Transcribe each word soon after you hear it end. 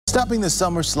Stopping the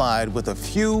summer slide with a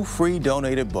few free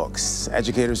donated books.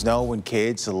 Educators know when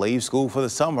kids leave school for the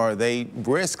summer, they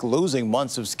risk losing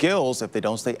months of skills if they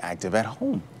don't stay active at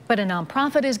home. But a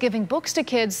nonprofit is giving books to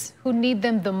kids who need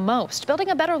them the most, building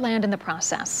a better land in the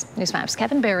process. News 5's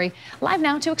Kevin Barry live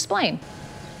now to explain.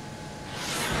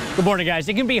 Good morning, guys.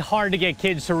 It can be hard to get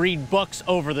kids to read books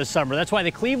over the summer. That's why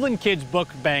the Cleveland Kids Book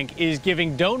Bank is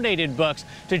giving donated books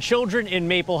to children in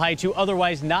Maple Heights who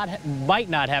otherwise might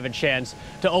not have a chance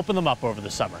to open them up over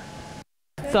the summer.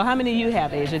 So how many you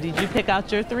have, Asia? Did you pick out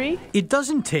your 3? It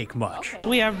doesn't take much.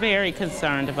 We are very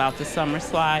concerned about the summer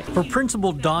slide. For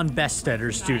Principal Don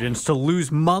Bestetter's students to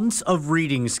lose months of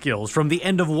reading skills from the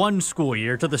end of one school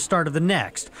year to the start of the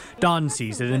next, Don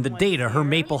sees it in the data her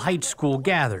Maple Heights school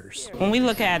gathers. When we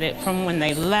look at it from when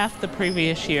they left the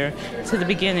previous year to the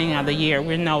beginning of the year,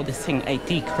 we're noticing a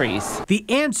decrease. The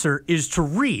answer is to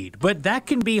read, but that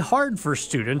can be hard for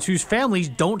students whose families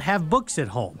don't have books at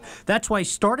home. That's why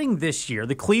starting this year,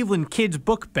 the Cleveland Kids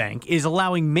Book Bank is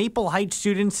allowing Maple Heights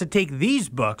students to take these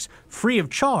books free of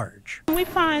charge. We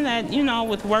find that,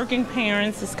 with working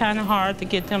parents, it's kind of hard to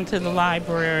get them to the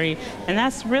library, and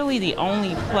that's really the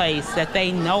only place that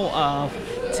they know of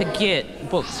to get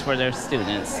books for their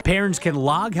students. Parents can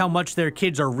log how much their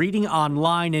kids are reading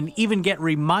online and even get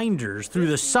reminders through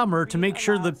the summer to make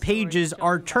sure the pages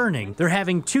are turning. They're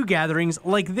having 2 gatherings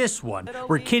like this one,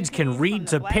 where kids can read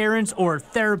to parents or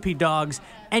therapy dogs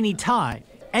anytime,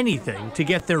 anything to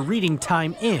get their reading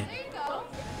time in.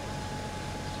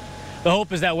 The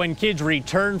hope is that when kids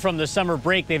return from the summer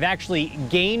break, they've actually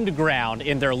gained ground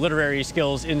in their literary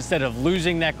skills instead of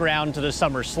losing that ground to the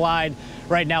summer slide.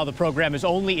 Right now, the program is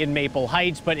only in Maple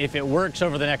Heights, but if it works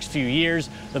over the next few years,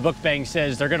 the Book Bank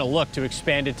says they're going to look to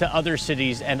expand it to other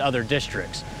cities and other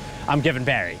districts. I'm Kevin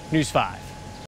Barry, News 5.